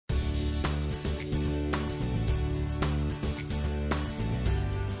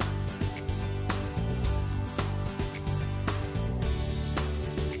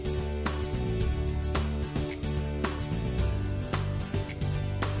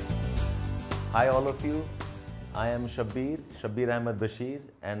Hi all of you, I am Shabbir Ahmed Bashir,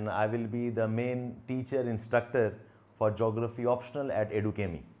 and I will be the main teacher instructor for Geography Optional at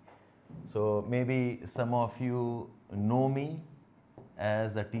Edukemy. So maybe some of you know me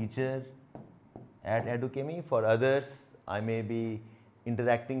as a teacher at Edukemy. For others, I may be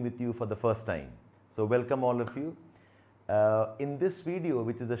interacting with you for the first time. So welcome all of you. In this video,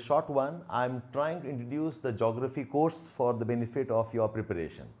 which is a short one, I am trying to introduce the geography course for the benefit of your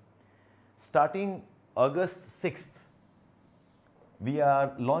preparation. Starting August 6th, we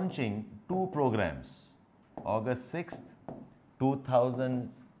are launching two programs. August 6th,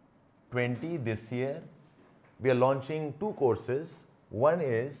 2020, this year, we are launching two courses. One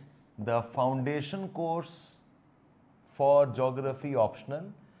is the foundation course for Geography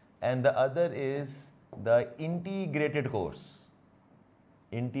Optional, and the other is the integrated course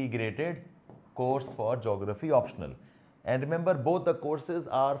for Geography Optional. And remember, both the courses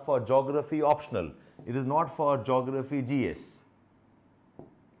are for Geography Optional. It is not for Geography GS.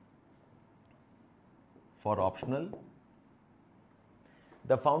 For optional,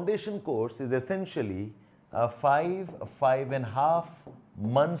 the foundation course is essentially a 5.5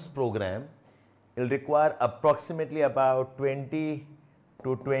 months program. It will require approximately about 20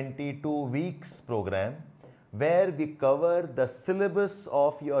 to 22 weeks program, where we cover the syllabus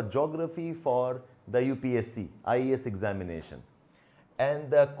of your geography for the UPSC IAS examination. And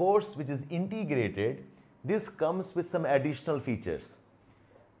the course which is integrated, this comes with some additional features.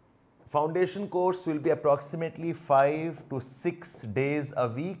 Foundation course will be approximately 5 to 6 days a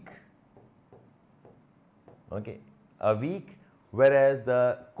week, whereas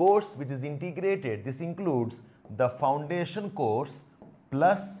the course which is integrated, this includes the foundation course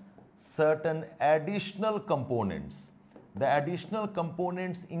plus certain additional components. The additional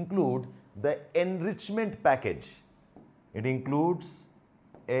components include the enrichment package. It includes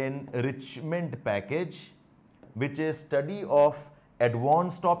enrichment package, which is study of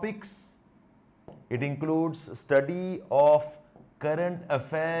advanced topics. It includes study of current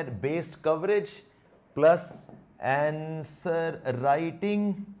affair based coverage plus answer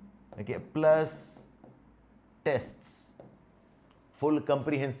writing, plus tests, full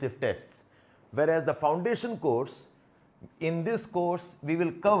comprehensive tests. Whereas the foundation course, in this course we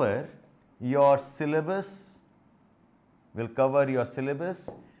will cover your syllabus, We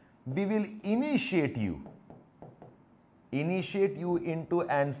will initiate you into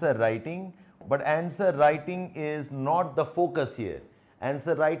answer writing, but answer writing is not the focus here.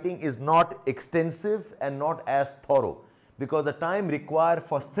 Answer writing is not extensive and not as thorough, because the time required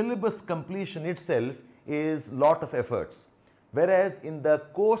for syllabus completion itself is lot of efforts. Whereas in the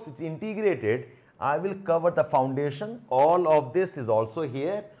course which is integrated, I will cover the foundation. All of this is also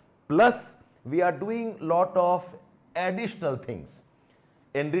here, plus we are doing lot of additional things.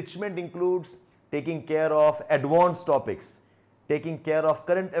 Enrichment includes taking care of advanced topics, taking care of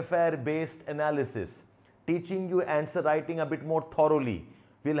current affair based analysis, teaching you answer writing a bit more thoroughly.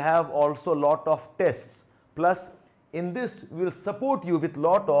 We'll have also lot of tests. Plus, in this, we will support you with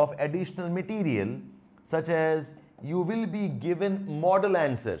lot of additional material, such as you will be given model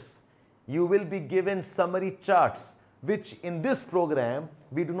answers. You will be given summary charts, which in this program,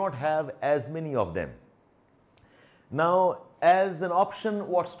 we do not have as many of them. Now, as an option,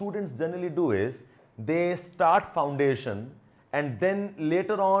 what students generally do is, they start foundation and then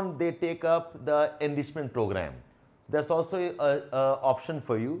later on they take up the enrichment program. So that's also an option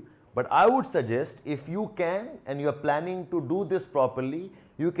for you. But I would suggest, if you can and you are planning to do this properly,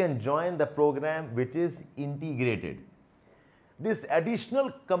 you can join the program which is integrated. This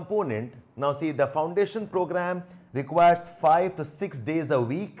additional component, now see, the foundation program requires 5 to 6 days a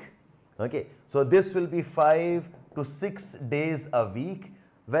week. So this will be 5 to 6 days a week,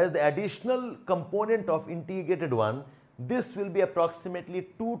 whereas the additional component of integrated one, this will be approximately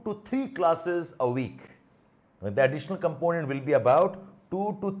 2 to 3 classes a week. The additional component will be about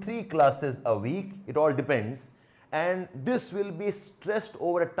 2 to 3 classes a week. It all depends. And this will be stressed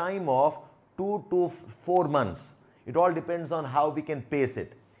over a time of 2 to 4 months. It all depends on how we can pace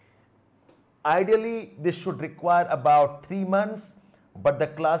it. Ideally, this should require about 3 months, but the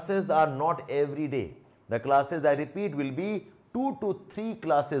classes are not every day. The classes, I repeat, will be 2 to 3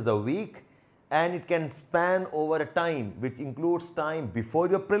 classes a week, and it can span over a time which includes time before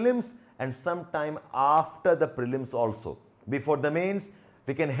your prelims and some time after the prelims also. Before the mains,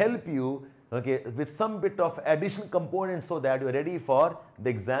 we can help you with some bit of additional components so that you are ready for the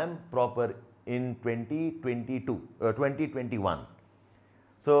exam proper in 2021.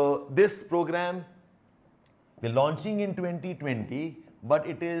 So this program we are launching in 2020, but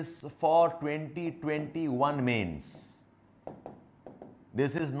it is for 2021 mains.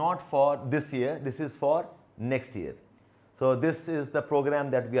 This is not for this year, this is for next year. So this is the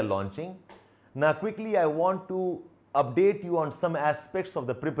program that we are launching. Now quickly I want to update you on some aspects of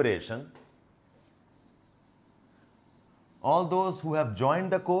the preparation. All those who have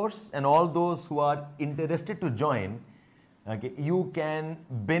joined the course and all those who are interested to join, okay, you can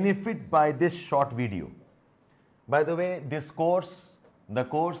benefit by this short video. By the way, the course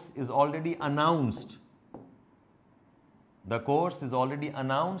is already announced. The course is already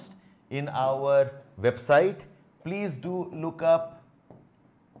announced in our website. Please do look up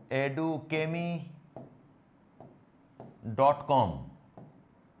edukemy.com.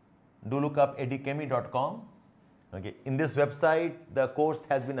 Do look up edukemy.com. Okay. In this website, the course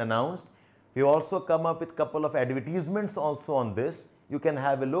has been announced. We also come up with a couple of advertisements also on this. You can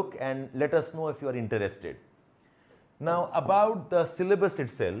have a look and let us know if you are interested. Now, about the syllabus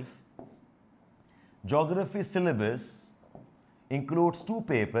itself, geography syllabus includes two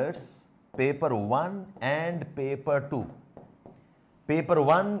papers, paper 1 and paper 2. Paper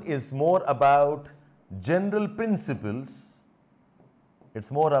 1 is more about general principles.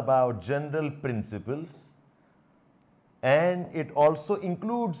 It's more about general principles. And it also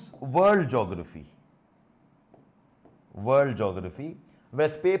includes world geography. World geography,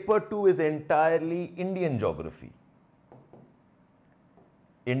 whereas paper 2 is entirely Indian geography.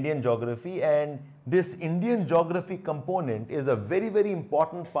 Indian geography, and this Indian geography component is a very, very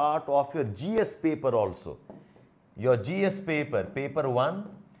important part of your GS paper also. Your GS paper, paper 1,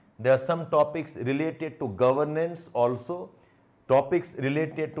 there are some topics related to governance also, topics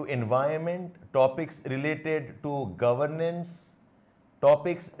related to environment, topics related to governance,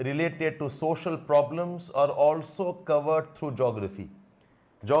 topics related to social problems are also covered through geography.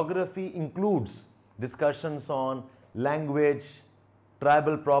 Geography includes discussions on language,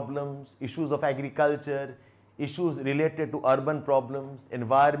 tribal problems, issues of agriculture, issues related to urban problems,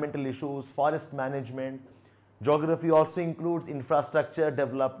 environmental issues, forest management. Geography also includes infrastructure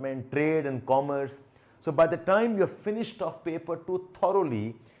development, trade and commerce. So by the time you have finished off paper 2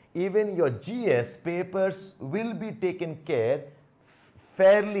 thoroughly, even your GS papers will be taken care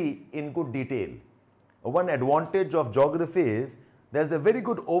fairly in good detail. One advantage of geography is there is a very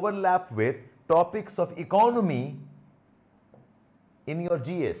good overlap with topics of economy in your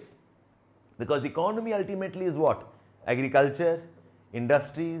GS, because economy ultimately is what? Agriculture,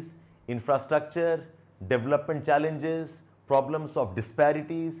 industries, infrastructure, development challenges, problems of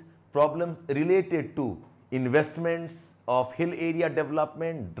disparities, problems related to investments of hill area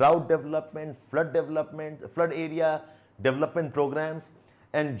development, drought development, flood area development programs,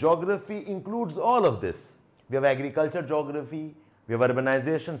 and geography includes all of this. We have agriculture geography, we have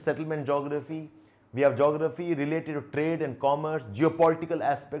urbanization settlement geography, we have geography related to trade and commerce, geopolitical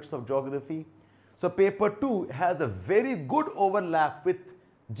aspects of geography. So paper 2 has a very good overlap with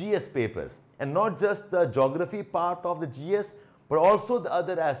GS papers, and not just the geography part of the GS, but also the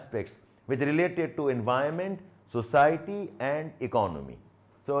other aspects which are related to environment, society and economy.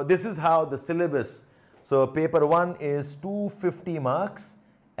 So this is how the syllabus. So paper 1 is 250 marks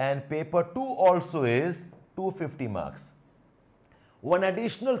and paper 2 also is 250 marks. One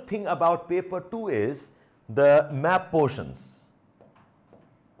additional thing about paper 2 is the map portions.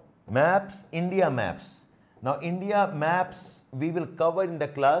 Maps, India maps. Now India maps we will cover in the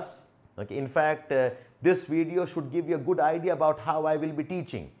class. Okay. In fact, this video should give you a good idea about how I will be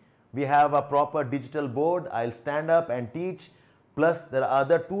teaching. We have a proper digital board. I'll stand up and teach. Plus there are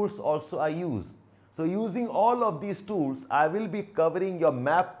other tools also I use. So using all of these tools, I will be covering your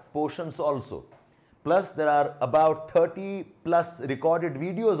map portions also. Plus there are about 30 plus recorded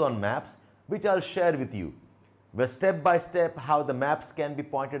videos on maps which I'll share with you, where step by step how the maps can be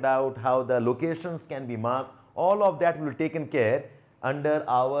pointed out, how the locations can be marked, all of that will be taken care under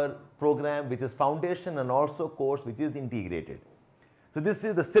our program which is foundation and also course which is integrated. So this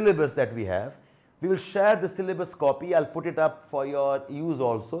is the syllabus that we have. We will share the syllabus copy. I'll put it up for your use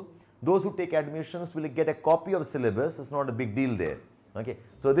also. Those who take admissions will get a copy of the syllabus. It's not a big deal there. Okay.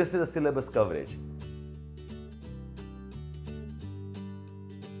 So this is the syllabus coverage.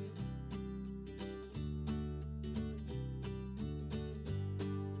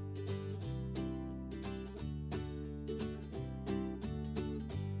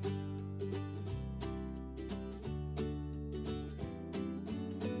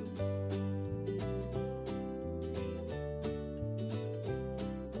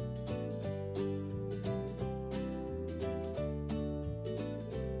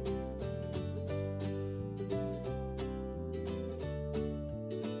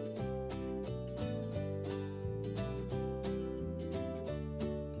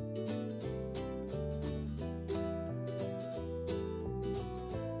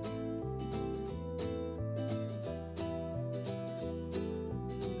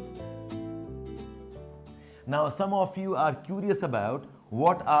 Now, some of you are curious about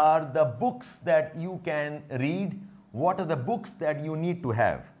what are the books that you can read, what are the books that you need to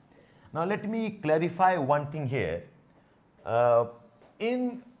have. Now, let me clarify one thing here.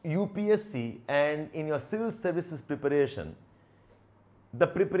 In UPSC and in your civil services preparation, the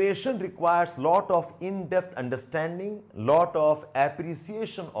preparation requires lot of in-depth understanding, lot of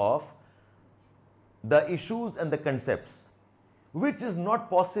appreciation of the issues and the concepts, which is not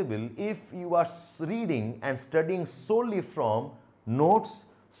possible if you are reading and studying solely from notes,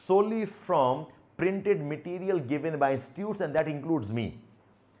 solely from printed material given by institutes, and that includes me.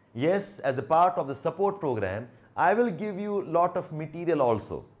 Yes, as a part of the support program, I will give you lot of material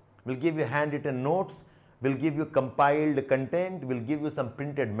also. We'll give you handwritten notes, we'll give you compiled content, we'll give you some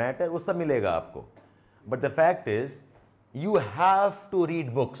printed matter, वो सब मिलेगा आपको. But the fact is, you have to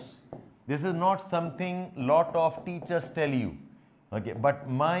read books. This is not something lot of teachers tell you. Okay, but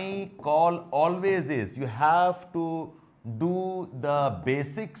my call always is you have to do the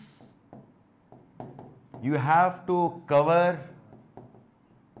basics. You have to cover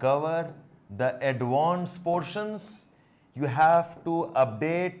the advanced portions. You have to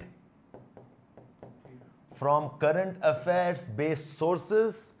update from current affairs based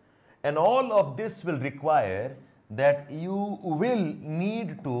sources, and all of this will require that you will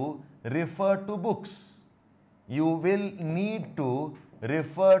need to refer to books. You will need to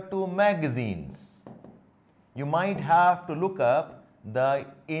refer to magazines. You might have to look up the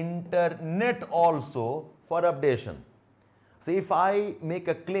internet also for updation. So if I make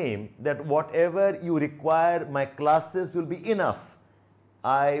a claim that whatever you require, my classes will be enough,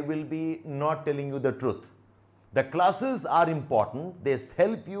 I will be not telling you the truth. The classes are important. They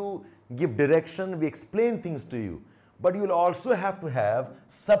help you give direction. We explain things to you. But you will also have to have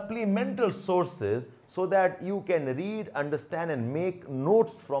supplemental sources so that you can read, understand, and make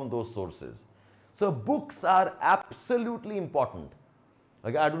notes from those sources. So books are absolutely important.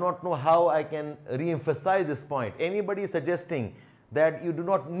 Okay, I do not know how I can re-emphasize this point. Anybody suggesting that you do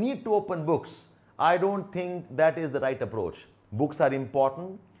not need to open books, I don't think that is the right approach. Books are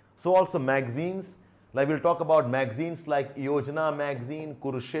important. So also magazines. Like we'll talk about magazines like Yojana magazine,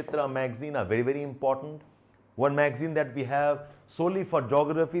 Kurukshetra magazine are very, very important. One magazine that we have solely for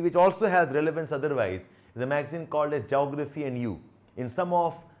geography, which also has relevance otherwise, is a magazine called as Geography and You. In some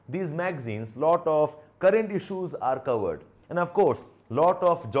of these magazines, lot of current issues are covered. And of course, lot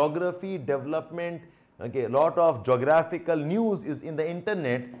of geography development, okay, lot of geographical news is in the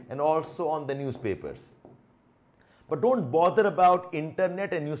internet and also on the newspapers. But don't bother about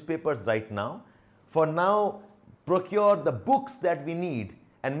internet and newspapers right now. For now, procure the books that we need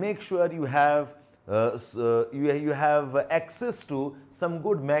and make sure you have you have access to some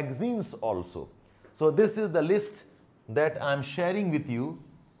good magazines also. So this is the list that I'm sharing with you.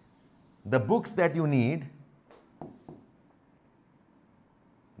 The books that you need.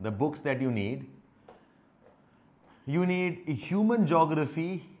 The books that you need. You need human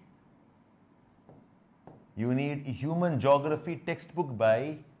geography. You need a human geography textbook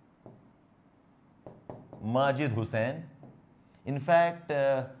by Majid Hussain. In fact,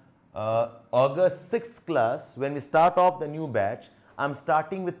 August 6th class, when we start off the new batch, I'm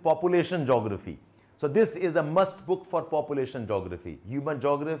starting with population geography. So this is a must book for population geography. Human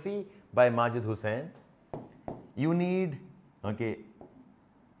geography by Majid Hussain. You need, okay,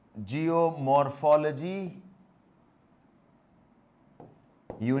 geomorphology.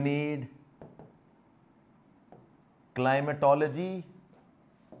 You need climatology,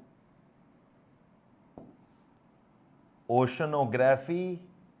 oceanography,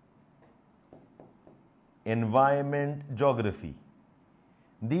 environment geography.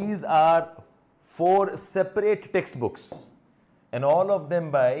 These are 4 separate textbooks and all of them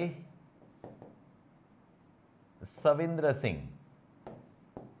by Savindra Singh.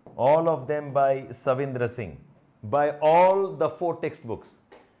 All of them by Savindra Singh. By all the 4 textbooks.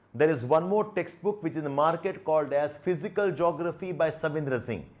 There is one more textbook which is in the market called as Physical Geography by Savindra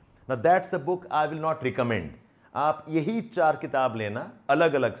Singh. Now that's a book I will not recommend. आप यही 4 किताब लेना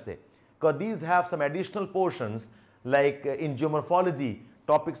अलग अलग से, because these have some additional portions like in geomorphology,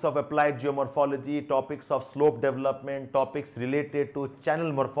 topics of applied geomorphology, topics of slope development, topics related to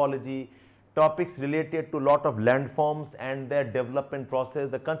channel morphology, topics related to lot of landforms and their development process,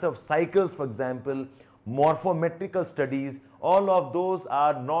 the concept of cycles, for example, morphometrical studies, all of those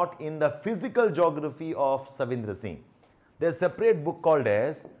are not in the physical geography of Savindra Singh. There's a separate book called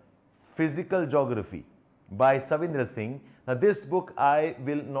as Physical Geography by Savindra Singh. Now this book I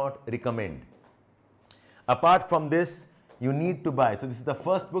will not recommend. Apart from this, you need to buy. So this is the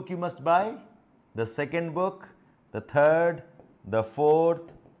first book you must buy, the second book, the third, the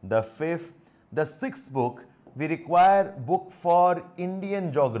fourth, the fifth, the sixth book we require book for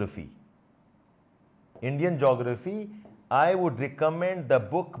Indian geography. Indian geography, I would recommend the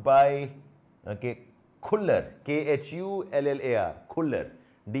book by Khuller, K-H-U-L-L-A-R, Khuller,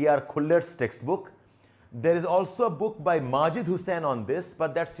 D.R. Khuller's textbook. There is also a book by Majid Hussain on this,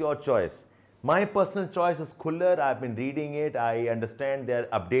 but that's your choice. My personal choice is Khuller. I've been reading it. I understand they're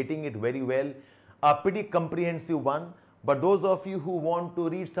updating it very well. A pretty comprehensive one. But those of you who want to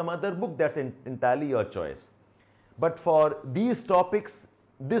read some other book, that's entirely your choice. But for these topics,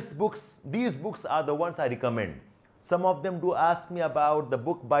 these books are the ones I recommend. Some of them do ask me about the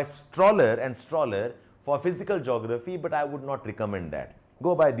book by Stroller and Stroller for physical geography, but I would not recommend that.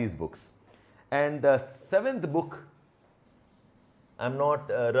 Go by these books. And the seventh book, I'm not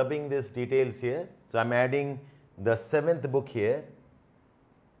rubbing these details here, so I'm adding the seventh book here.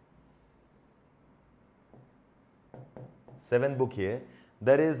 Seventh book here.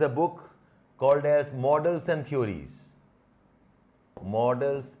 There is a book called as Models and Theories.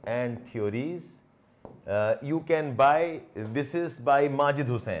 Models and Theories. You can buy, this is by Majid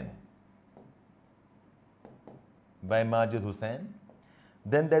Hussain. By Majid Hussain.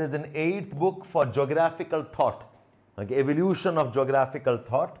 Then there is an eighth book for geographical thought. Okay, Evolution of Geographical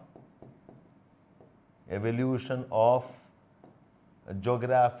Thought. Evolution of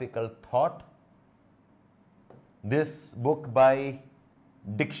Geographical Thought. This book by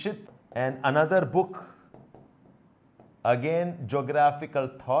Dixit. And another book, again Geographical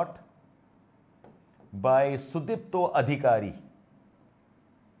Thought, by Sudipto Adhikari.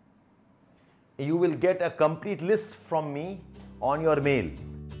 You will get a complete list from me on your mail.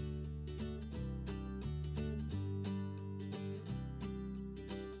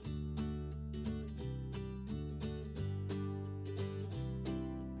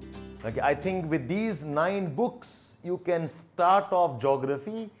 Okay, I think with these 9 books, you can start off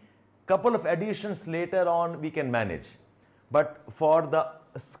geography. Couple of additions later on we can manage. But for the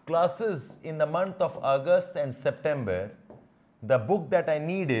classes in the month of August and September, the book that I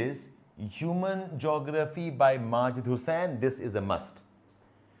need is Human Geography by Majid Hussain. This is a must.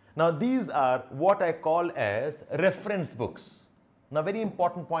 Now these are what I call as reference books. Now very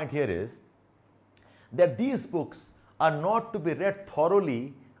important point here is that these books are not to be read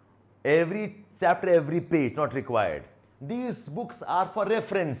thoroughly, every chapter, every page, not required. These books are for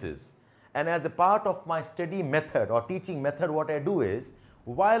references. And as a part of my study method or teaching method, what I do is,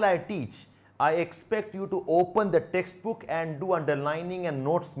 while I teach, I expect you to open the textbook and do underlining and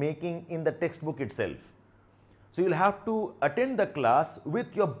notes making in the textbook itself. So you'll have to attend the class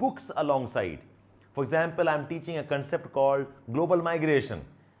with your books alongside. For example, I'm teaching a concept called global migration.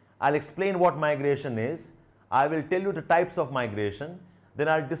 I'll explain what migration is. I will tell you the types of migration. Then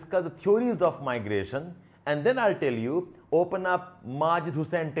I'll discuss the theories of migration. And then I'll tell you, open up Majid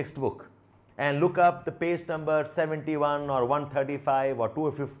Hussain textbook and look up the page number 71 or 135 or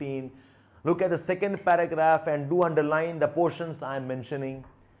 215. Look at the second paragraph and do underline the portions I am mentioning.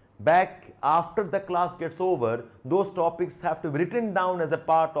 Back after the class gets over, those topics have to be written down as a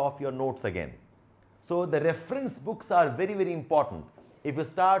part of your notes again. So the reference books are very, very important. If you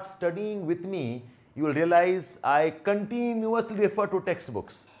start studying with me, you will realize I continuously refer to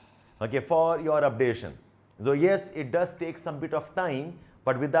textbooks, okay, for your updation. So yes, it does take some bit of time,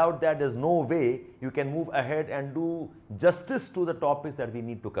 but without that, there's no way you can move ahead and do justice to the topics that we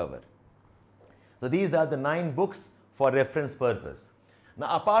need to cover. So these are the 9 books for reference purpose.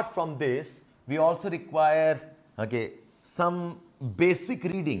 Now apart from this, we also require some basic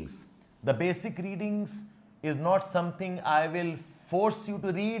readings. The basic readings is not something I will force you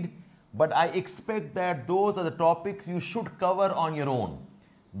to read, but I expect that those are the topics you should cover on your own.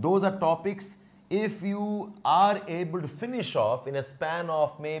 Those are topics, if you are able to finish off in a span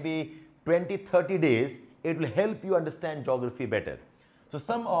of maybe 20-30 days, it will help you understand geography better. So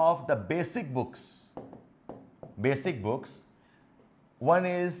some of the basic books, one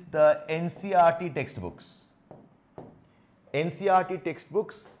is the NCERT textbooks. NCERT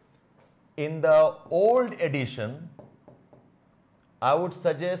textbooks, in the old edition, I would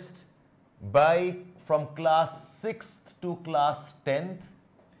suggest buy from class 6th to class 10th,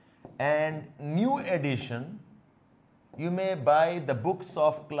 and new edition, you may buy the books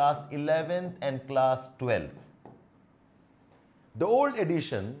of class 11th and class 12th. The old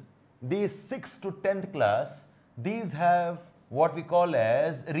edition, these 6th to 10th class, these have what we call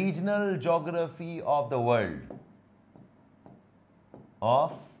as regional geography of the world.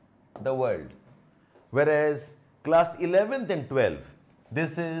 Whereas class 11th and 12th,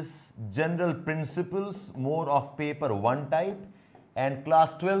 this is general principles, more of paper 1 type, and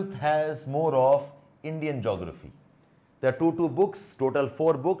class 12th has more of Indian geography. There are two books, total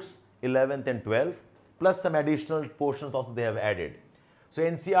 4 books, 11th and 12th. plus some additional portions also they have added. So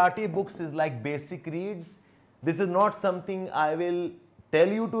NCERT books is like basic reads. This is not something I will tell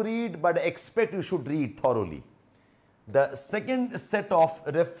you to read, but I expect you should read thoroughly. The second set of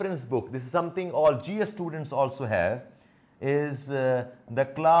reference book, this is something all GS students also have, is the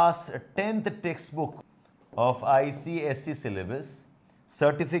class 10th textbook of ICSE syllabus.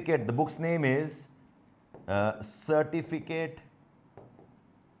 Certificate, the book's name is Certificate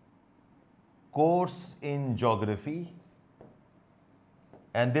Course in Geography,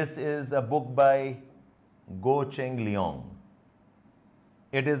 and this is a book by Go Cheng Leong.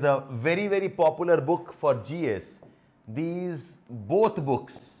 It is a very, very popular book for GS. These both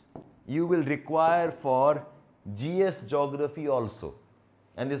books you will require for GS geography also,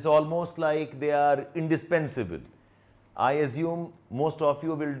 and it's almost like they are indispensable. I assume most of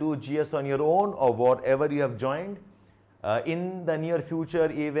you will do GS on your own or whatever you have joined. In the near future,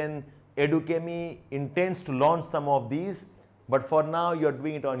 even Edukemy intends to launch some of these, but for now you are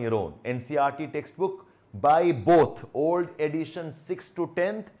doing it on your own. NCERT textbook by both old edition 6th to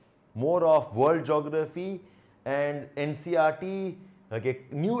 10th, more of world geography, and NCERT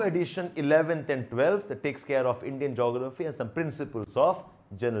new edition 11th and 12th that takes care of Indian geography and some principles of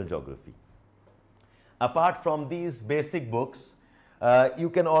general geography. Apart from these basic books, you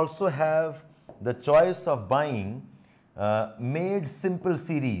can also have the choice of buying Made Simple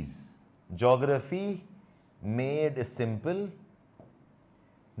series, Geography Made Simple.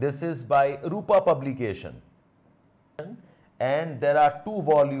 This is by Rupa Publication, and there are 2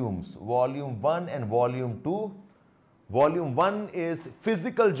 volumes, volume 1 and volume 2. Volume 1 is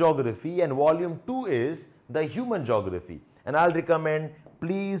physical geography and volume 2 is the human geography, and I'll recommend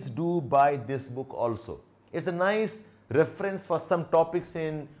please do buy this book also. It's a nice reference for some topics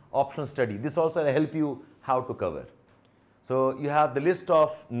in optional study. This also will help you how to cover. So you have the list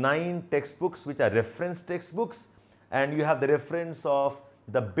of 9 textbooks which are reference textbooks, and you have the reference of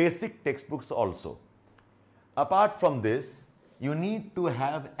the basic textbooks also. Apart from this, you need to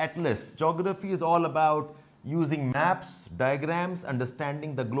have atlas. Geography is all about using maps, diagrams,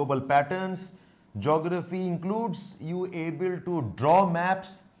 understanding the global patterns. Geography includes you able to draw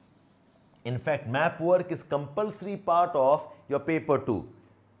maps. In fact, map work is compulsory part of your paper 2.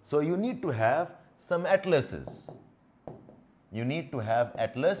 So you need to have some atlases. You need to have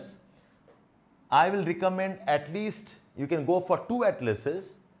atlas. I will recommend at least you can go for 2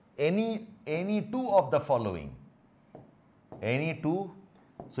 atlases, any 2 of the following. Any 2.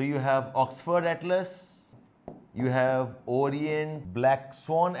 So you have Oxford Atlas, you have Orient Black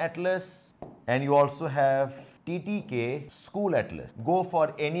Swan Atlas, and you also have TTK School Atlas. Go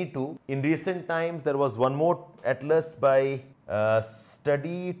for any 2. In recent times, there was one more atlas by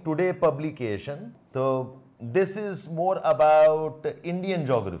Study Today publication. So this is more about Indian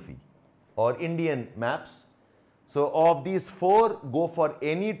geography or Indian maps. So of these 4, go for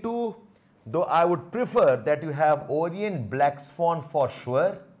any 2, though I would prefer that you have Orient Black Swan for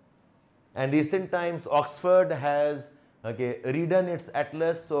sure. And recent times Oxford has redone its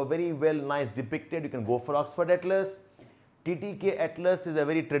atlas, so very well nice depicted. You can go for Oxford Atlas. TTK Atlas is a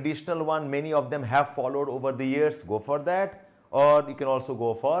very traditional one. Many of them have followed over the years. Go for that, or you can also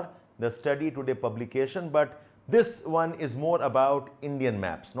go for the Study Today publication. But this one is more about Indian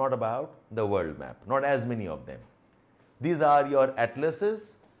maps, not about the world map. Not as many of them. These are your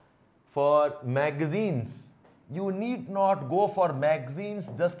atlases. For magazines, you need not go for magazines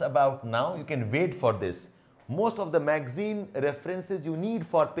just about now. You can wait for this. Most of the magazine references you need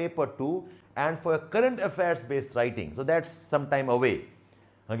for paper 2 and for current affairs based writing. So that's some time away.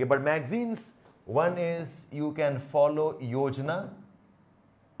 Okay, but magazines, one is you can follow Yojana.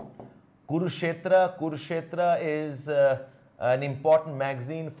 Kurukshetra. Kurukshetra is an important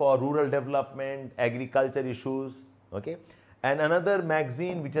magazine for rural development, agriculture issues. Okay, and another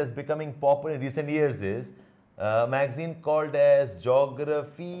magazine which is becoming popular in recent years is a magazine called as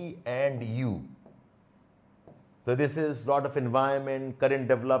Geography and You. So this is a lot of environment, current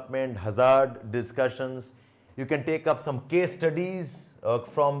development, hazard discussions. You can take up some case studies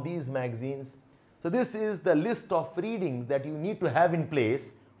from these magazines. So this is the list of readings that you need to have in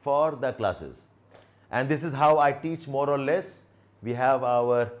place for the classes. And this is how I teach more or less. We have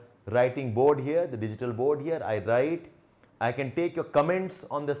our writing board here, the digital board here. I write. I can take your comments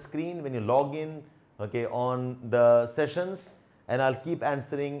on the screen when you log in, okay, on the sessions, and I'll keep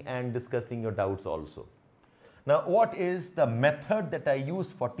answering and discussing your doubts also. Now, what is the method that I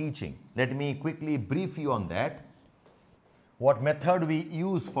use for teaching? Let me quickly brief you on that. What method we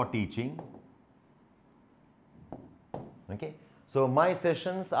use for teaching? Okay, so my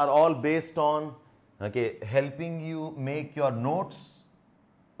sessions are all based on helping you make your notes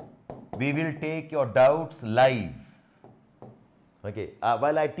we will take your doubts live. Okay,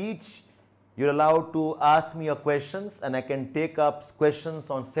 while I teach, you're allowed to ask me your questions and I can take up questions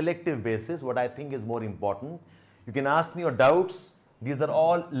on selective basis, what I think is more important. You can ask me your doubts. These are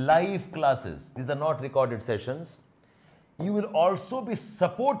all live classes. These are not recorded sessions. You will also be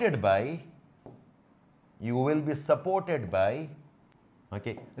supported by,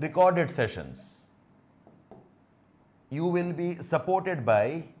 okay, recorded sessions. You will be supported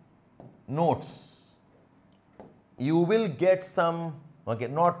by notes. You will get some, okay,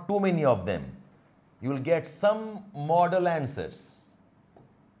 not too many of them. You will get some model answers.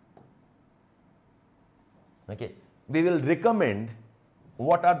 Okay, we will recommend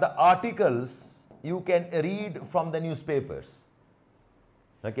what are the articles you can read from the newspapers.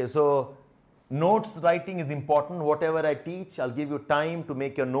 Okay, so notes writing is important. Whatever I teach, I'll give you time to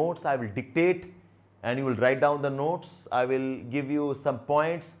make your notes. I will dictate and you will write down the notes. I will give you some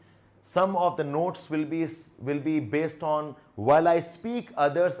points. Some of the notes will be based on while I speak,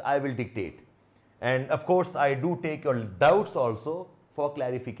 others I will dictate. And of course, I do take your doubts also for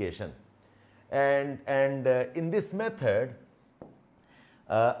clarification. And in this method,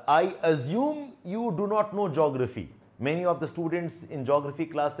 I assume you do not know geography. Many of the students in geography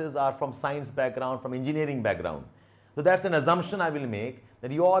classes are from science background, from engineering background. So that's an assumption I will make,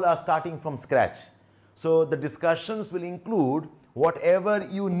 that you all are starting from scratch. So the discussions will include whatever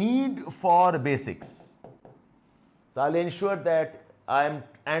you need for basics. So I'll ensure that I am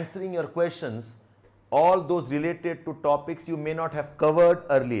answering your questions, all those related to topics you may not have covered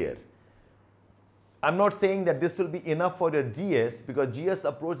earlier. I'm not saying that this will be enough for your GS, because GS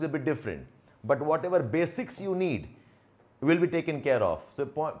approach is a bit different. But whatever basics you need will be taken care of. So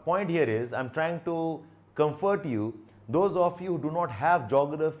point here is, I'm trying to comfort you. Those of you who do not have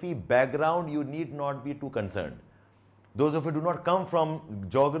geography background, you need not be too concerned. Those of you who do not come from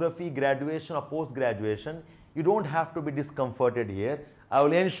geography graduation or post-graduation, you don't have to be discomforted here. I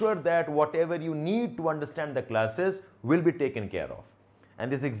will ensure that whatever you need to understand the classes will be taken care of.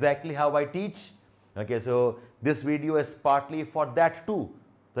 And this is exactly how I teach. Okay, so this video is partly for that too,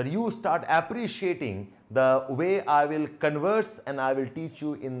 that you start appreciating the way I will converse and I will teach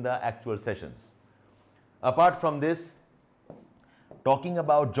you in the actual sessions. Apart from this, talking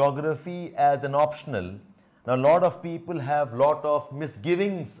about geography as an optional, now, a lot of people have lot of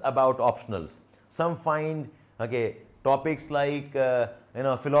misgivings about optionals. Some find, okay, topics like,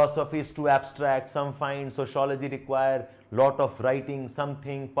 philosophy is too abstract. Some find sociology require lot of writing.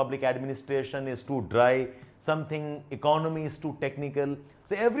 Something public administration is too dry. Something economy is too technical.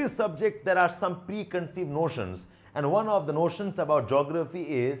 So every subject there are some preconceived notions. And one of the notions about geography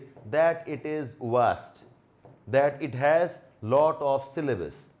is that it is vast, that it has lot of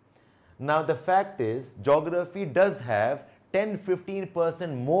syllabus. Now the fact is, geography does have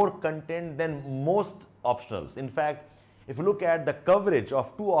 10-15% more content than most optionals. In fact, if you look at the coverage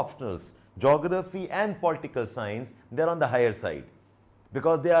of two optionals, geography and political science, they are on the higher side,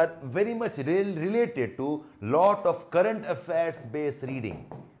 because they are very much related to lot of current affairs based reading.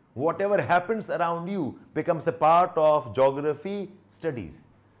 Whatever happens around you becomes a part of geography studies.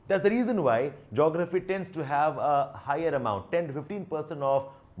 That's the reason why geography tends to have a higher amount, 10-15% of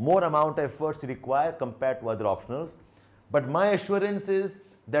more amount of efforts required compared to other optionals. But my assurance is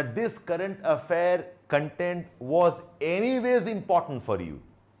that this current affair content was anyways important for you.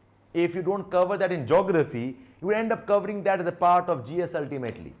 If you don't cover that in geography, you will end up covering that as a part of GS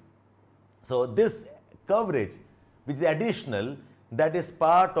ultimately. So this coverage, which is additional, that is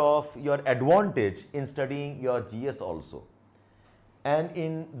part of your advantage in studying your GS also. And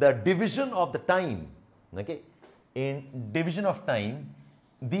in the division of the time, okay, in division of time,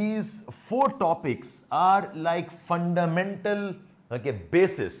 these 4 topics are like fundamental, okay,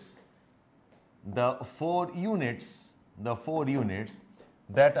 basis. The 4 units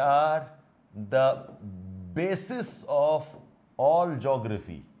that are the basis of all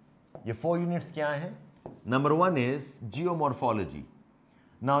geography. ये 4 units क्या हैं? Number 1 is geomorphology.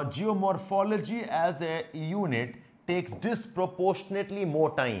 Now geomorphology as a unit takes disproportionately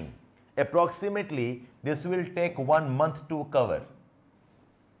more time. Approximately this will take 1 month to cover.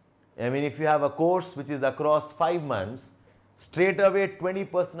 I mean, if you have a course which is across 5 months, straight away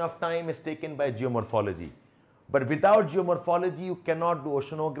 20% of time is taken by geomorphology. But without geomorphology, you cannot do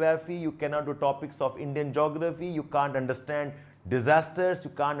oceanography, you cannot do topics of Indian geography, you can't understand disasters,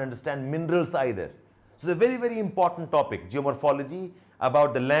 you can't understand minerals either. So it's a very, very important topic, geomorphology,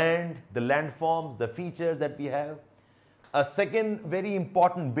 about the landforms, the features that we have. A second very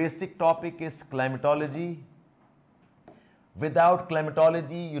important basic topic is climatology. Without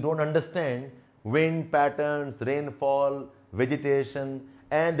climatology, you don't understand wind patterns, rainfall, vegetation,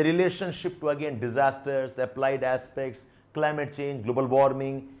 and the relationship to again disasters, applied aspects, climate change, global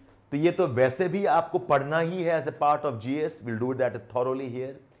warming. तो ये तो वैसे भी आपको पढ़ना ही है as a part of GS. We'll do that thoroughly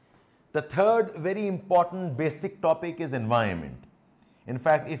here. The third very important basic topic is environment. In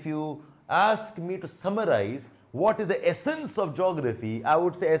fact, if you ask me to summarize what is the essence of geography, I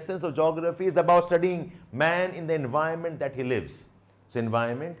would say essence of geography is about studying man in the environment that he lives. So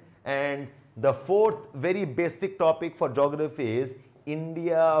environment. And the fourth very basic topic for geography is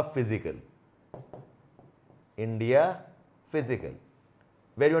India physical. India physical.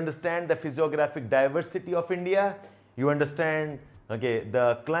 Where you understand the physiographic diversity of India, you understand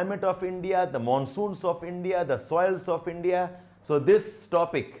the climate of India, the monsoons of India, the soils of India. So this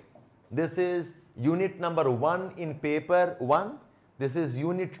topic, this is unit number 1 in paper 1. This is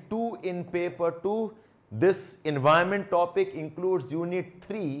unit 2 in paper 2. This environment topic includes unit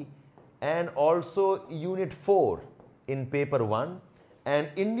 3 and also unit 4 in paper 1. And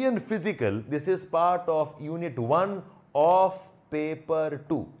Indian physical, this is part of unit 1 of paper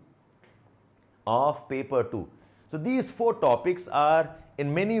 2. So these 4 topics are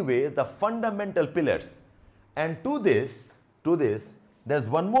in many ways the fundamental pillars. And to this, there's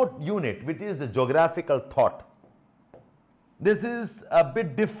one more unit which is the geographical thought. This is a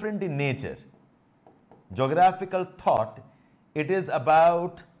bit different in nature. Geographical thought, it is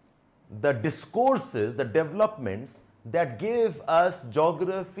about the discourses, the developments that give us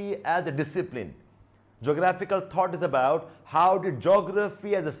geography as a discipline. Geographical thought is about how did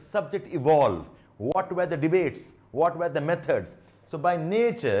geography as a subject evolve, what were the debates, what were the methods. So by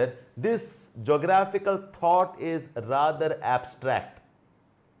nature, this geographical thought is rather abstract.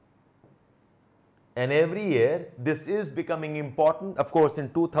 And every year, this is becoming important. Of course, in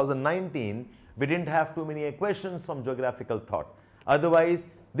 2019, we didn't have too many questions from geographical thought. Otherwise,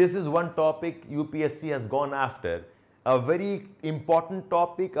 this is one topic UPSC has gone after, a very important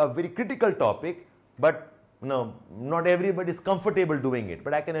topic, a very critical topic, but no, not everybody is comfortable doing it.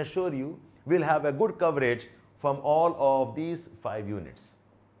 But I can assure you, we'll have a good coverage from all of these 5 units.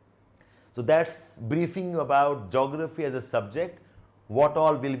 So that's briefing you about geography as a subject. What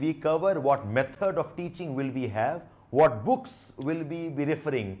all will we cover, what method of teaching will we have, what books will we be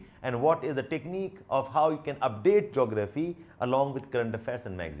referring, and what is the technique of how you can update geography along with current affairs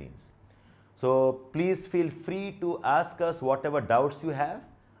and magazines. So please feel free to ask us whatever doubts you have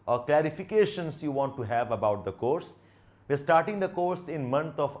or clarifications you want to have about the course. We're starting the course in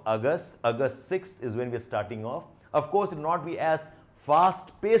month of August. August 6th is when we're starting off. Of course, it will not be as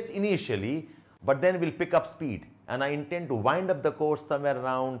fast-paced initially, but then we'll pick up speed. And I intend to wind up the course somewhere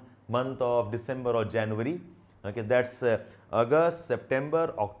around month of December or January. Okay, that's August,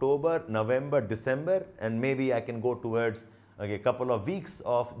 September, October, November, December, and maybe I can go towards a couple of weeks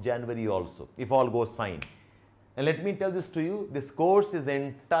of January also, if all goes fine. And let me tell this to you, this course is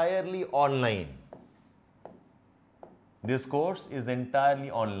entirely online. This course is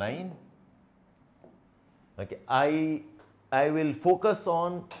entirely online. Okay, I will focus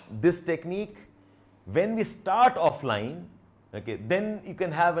on this technique. When we start offline, okay, then you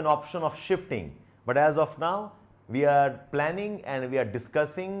can have an option of shifting. But as of now, we are planning and we are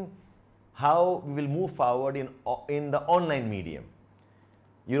discussing how we will move forward in the online medium.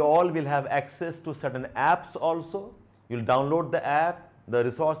 You all will have access to certain apps also. You'll download the app, the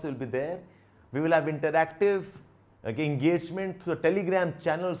resource will be there. We will have interactive engagement through the Telegram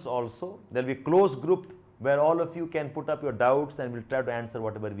channels also. There will be closed group where all of you can put up your doubts and we'll try to answer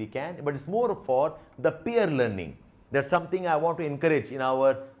whatever we can. But it's more for the peer learning. That's something I want to encourage in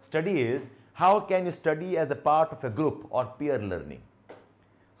our study is how can you study as a part of a group or peer learning.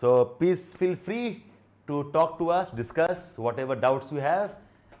 So please feel free to talk to us, discuss whatever doubts you have,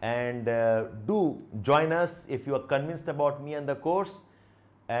 and do join us if you are convinced about me and the course,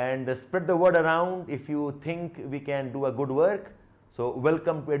 and spread the word around if you think we can do a good work. So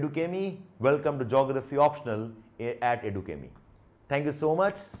welcome to Edukemy, welcome to Geography Optional at Edukemy. Thank you so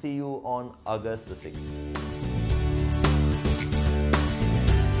much. See you on August the 6th.